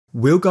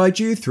We'll guide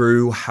you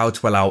through how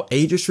to allow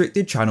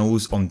age-restricted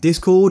channels on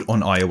Discord on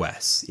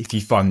iOS. If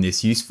you find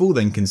this useful,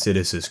 then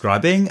consider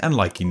subscribing and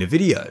liking the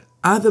video.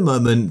 At the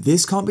moment,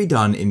 this can't be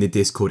done in the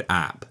Discord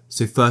app.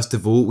 So first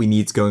of all, we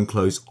need to go and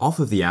close off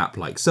of the app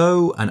like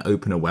so and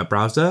open a web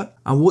browser.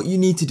 And what you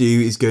need to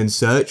do is go and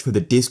search for the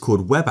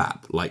Discord web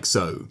app like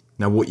so.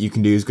 Now what you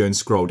can do is go and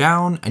scroll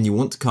down and you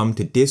want to come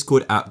to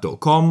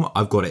discordapp.com.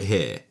 I've got it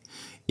here.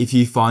 If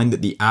you find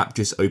that the app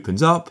just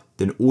opens up,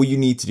 then all you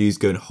need to do is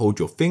go and hold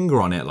your finger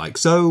on it like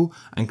so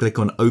and click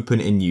on open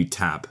in new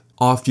tab.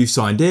 After you've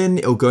signed in,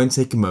 it'll go and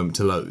take a moment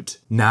to load.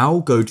 Now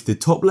go to the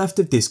top left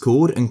of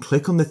Discord and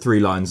click on the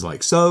three lines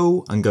like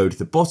so and go to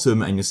the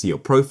bottom and you'll see your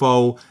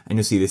profile and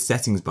you'll see the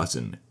settings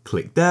button.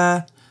 Click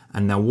there.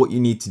 And now what you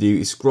need to do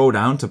is scroll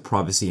down to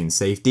privacy and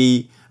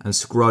safety and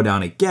scroll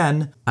down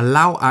again,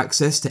 allow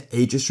access to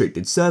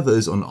age-restricted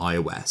servers on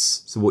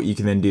iOS. So what you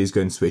can then do is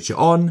go and switch it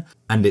on,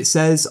 and it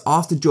says,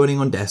 after joining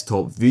on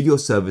desktop, view your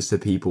service for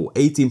people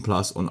 18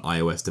 plus on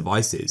iOS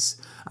devices.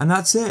 And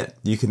that's it.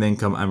 You can then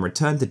come and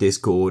return to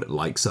Discord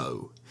like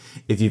so.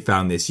 If you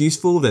found this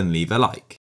useful, then leave a like.